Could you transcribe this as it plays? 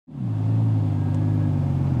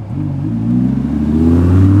Hello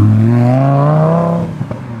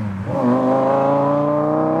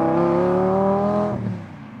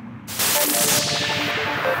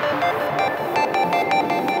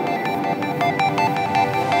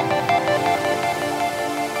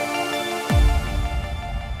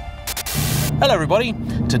everybody,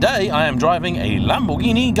 today I am driving a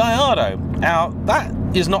Lamborghini Gallardo. Now that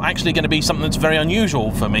is not actually going to be something that's very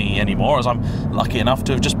unusual for me anymore, as I'm lucky enough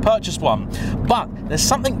to have just purchased one. But there's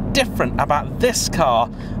something different about this car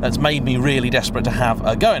that's made me really desperate to have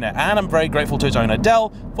a go in it, and I'm very grateful to its owner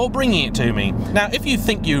Dell for bringing it to me. Now if you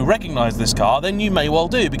think you recognise this car, then you may well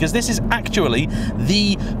do, because this is actually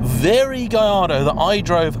the very Gallardo that I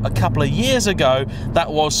drove a couple of years ago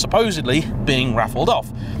that was supposedly being raffled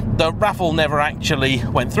off. The raffle never actually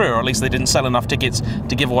went through, or at least they didn't sell enough tickets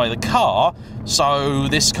to give away the car, so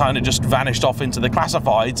this kind of just vanished off into the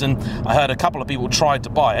classifieds, and I heard a couple of people tried to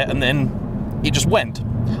buy it and then it just went.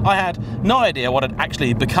 I had no idea what had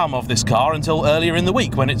actually become of this car until earlier in the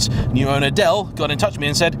week, when its new owner Dell got in touch with me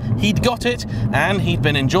and said he'd got it and he'd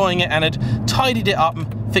been enjoying it and had tidied it up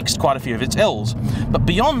and fixed quite a few of its ills. But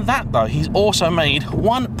beyond that though, he's also made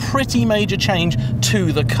one pretty major change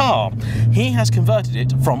to the car. He has converted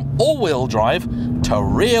it from all-wheel drive to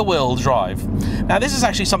rear-wheel drive. Now this is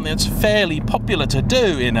actually something that's fairly popular to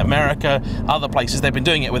do in America, other places. They've been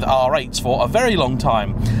doing it with R8s for a very long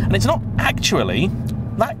time, and it's not actually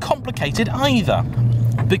that complicated either.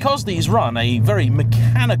 Because these run a very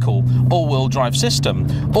mechanical all-wheel drive system,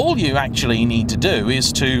 all you actually need to do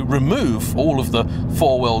is to remove all of the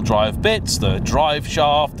four-wheel drive bits, the drive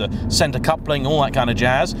shaft, the center coupling, all that kind of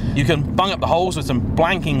jazz. You can bung up the holes with some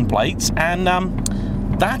blanking plates, and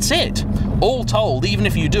that's it. All told, even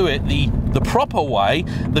if you do it the proper way,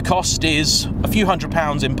 the cost is a few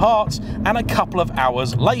 £100s in parts and a couple of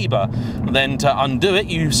hours labour. Then to undo it,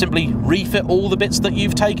 you simply refit all the bits that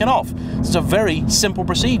you've taken off. It's a very simple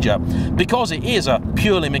procedure. Because it is a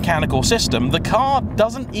purely mechanical system, the car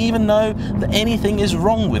doesn't even know that anything is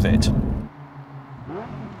wrong with it.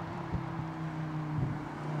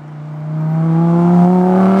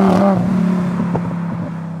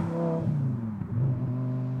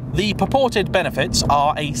 The purported benefits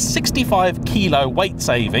are a 65 kilo weight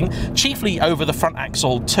saving, chiefly over the front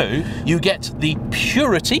axle too. You get the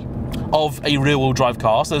purity of a rear-wheel drive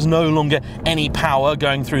car, so there's no longer any power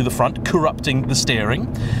going through the front corrupting the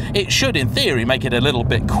steering. It should in theory make it a little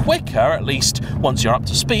bit quicker, at least once you're up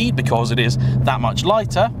to speed, because it is that much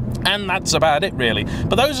lighter. And that's about it really.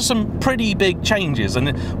 But those are some pretty big changes,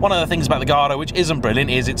 and one of the things about the Gallardo which isn't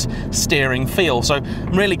brilliant is its steering feel, so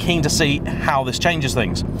I'm really keen to see how this changes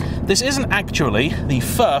things. This isn't actually the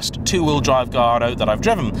first two-wheel drive Gallardo that I've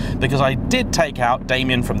driven, because I did take out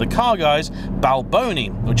Damien from the Car Guys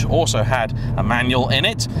Balboni, which also had a manual in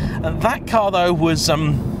it, and that car though was a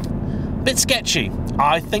bit sketchy.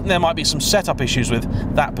 I think there might be some setup issues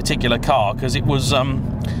with that particular car, because it was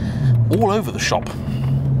all over the shop.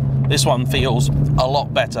 This one feels a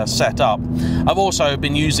lot better set up. I've also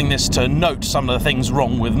been using this to note some of the things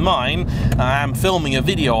wrong with mine. I am filming a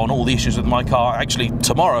video on all the issues with my car actually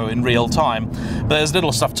tomorrow in real time. But there's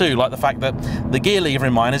little stuff too, like the fact that the gear lever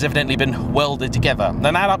in mine has evidently been welded together. And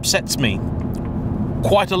that upsets me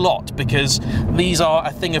quite a lot, because these are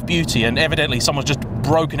a thing of beauty, and evidently someone's just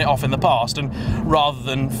broken it off in the past, and rather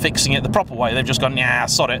than fixing it the proper way, they've just gone, yeah,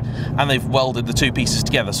 sod it, and they've welded the two pieces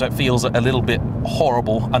together, so it feels a little bit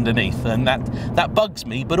horrible underneath, and that bugs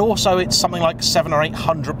me. But also it's something like £700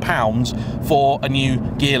 or £800 for a new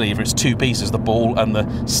gear lever. It's two pieces, the ball and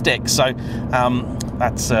the stick, so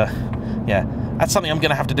that's yeah, that's something I'm going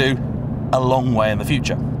to have to do a long way in the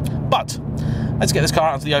future. But let's get this car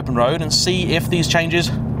out onto the open road and see if these changes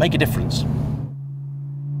make a difference.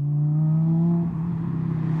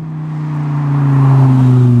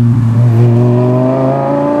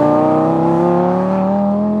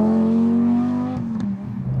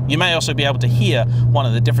 You may also be able to hear one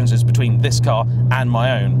of the differences between this car and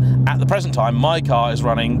my own. At the present time, my car is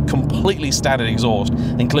running completely standard exhaust,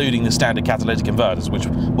 including the standard catalytic converters, which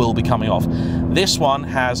will be coming off. This one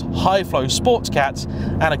has high-flow sports cats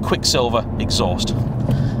and a Quicksilver exhaust.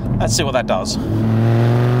 Let's see what that does.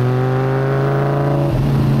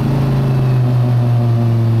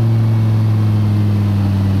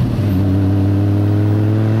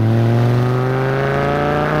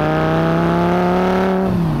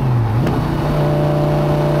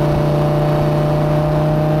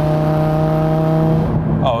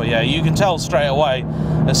 You can tell straight away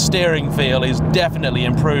the steering feel is definitely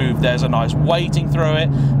improved. There's a nice weighting through it,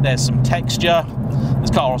 there's some texture. This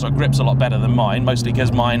car also grips a lot better than mine, mostly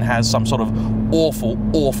because mine has some sort of awful,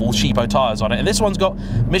 awful cheapo tyres on it. And this one's got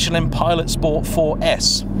Michelin Pilot Sport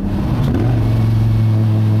 4S.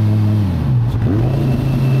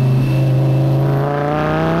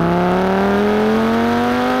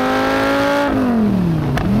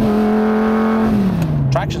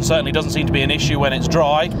 Traction certainly doesn't seem to be an issue when it's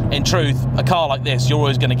dry. In truth, a car like this, you're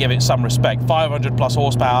always going to give it some respect. 500 plus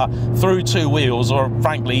horsepower through 2 wheels, or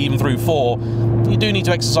frankly even through 4, you do need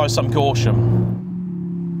to exercise some caution.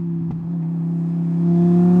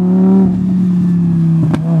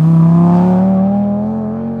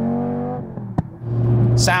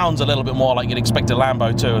 Sounds a little bit more like you'd expect a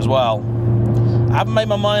Lambo to as well. I haven't made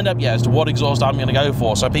my mind up yet as to what exhaust I'm going to go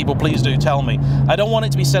for, so people please do tell me. I don't want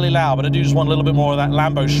it to be silly loud, but I do just want a little bit more of that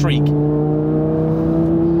Lambo shriek.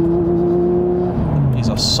 These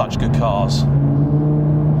are such good cars.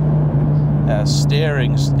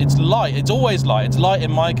 Steering, it's light, it's always light, it's light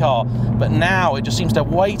in my car, but now it just seems to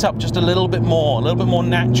weight up just a little bit more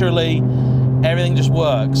naturally. Everything just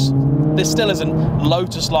works. This still isn't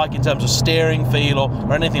Lotus-like in terms of steering feel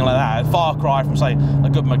or anything like that. A far cry from, say, a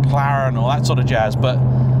good McLaren or that sort of jazz, but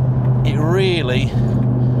it really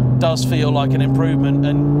does feel like an improvement,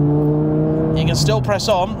 and you can still press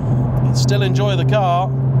on, you can still enjoy the car.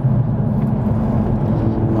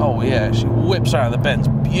 Oh yeah, she whips around the bends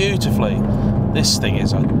beautifully. This thing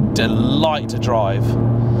is a delight to drive.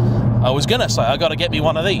 I was gonna say I gotta get me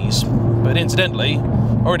one of these, but incidentally,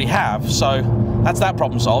 I already have, so that's that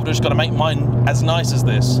problem solved. I've just got to make mine as nice as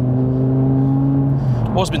this.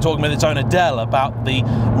 I've also been talking with its owner Dell about the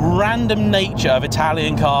random nature of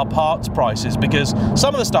Italian car parts prices, because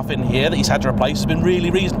some of the stuff in here that he's had to replace has been really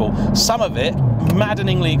reasonable. Some of it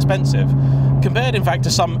maddeningly expensive. Compared in fact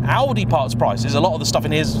to some Audi parts prices, a lot of the stuff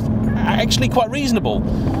in here is actually quite reasonable.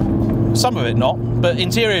 Some of it not, but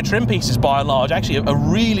interior trim pieces by and large actually are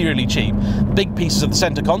really, really cheap. Big pieces of the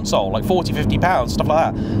centre console, like 40, 50 pounds, stuff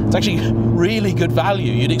like that. It's actually really good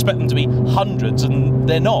value. You'd expect them to be hundreds, and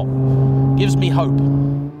they're not. Gives me hope.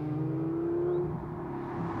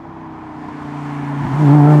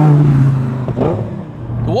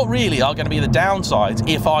 What really are going to be the downsides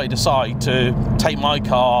if I decide to take my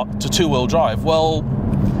car to 2-wheel drive? Well,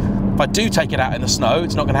 if I do take it out in the snow,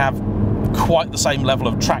 it's not going to have quite the same level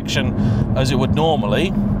of traction as it would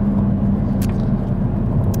normally.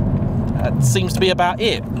 That seems to be about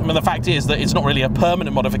it. I mean, the fact is that it's not really a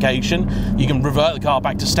permanent modification. You can revert the car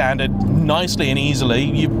back to standard nicely and easily.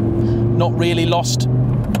 You've not really lost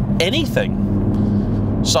anything.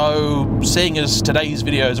 So, seeing as today's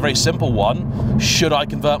video is a very simple one, should I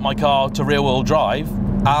convert my car to rear-wheel drive?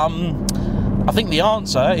 I think the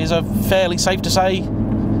answer is a fairly safe to say,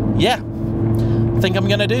 yeah. I think I'm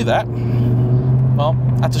going to do that. Well,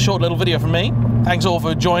 that's a short little video from me. Thanks all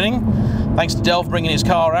for joining. Thanks to Dell for bringing his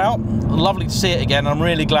car out. Lovely to see it again. I'm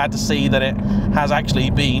really glad to see that it has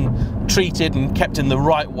actually been treated and kept in the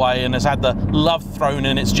right way and has had the love thrown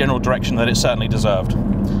in its general direction that it certainly deserved.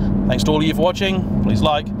 Thanks to all of you for watching. Please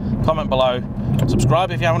like, comment below,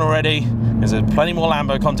 subscribe if you haven't already. There's plenty more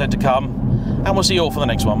Lambo content to come, and we'll see you all for the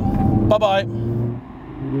next one. Bye-bye.